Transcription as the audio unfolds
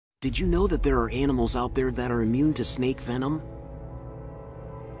Did you know that there are animals out there that are immune to snake venom?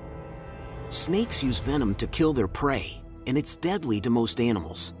 Snakes use venom to kill their prey, and it's deadly to most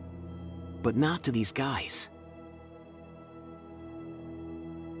animals. But not to these guys.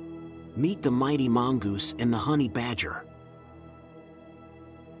 Meet the mighty mongoose and the honey badger.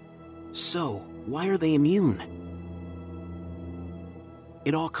 So, why are they immune?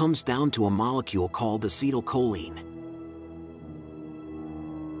 It all comes down to a molecule called acetylcholine.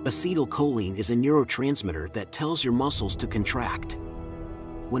 Acetylcholine is a neurotransmitter that tells your muscles to contract.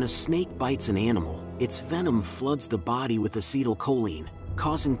 When a snake bites an animal, its venom floods the body with acetylcholine,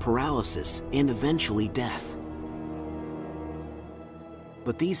 causing paralysis and eventually death.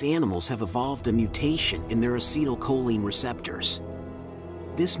 But these animals have evolved a mutation in their acetylcholine receptors.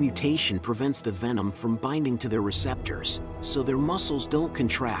 This mutation prevents the venom from binding to their receptors, so their muscles don't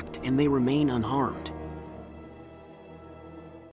contract and they remain unharmed.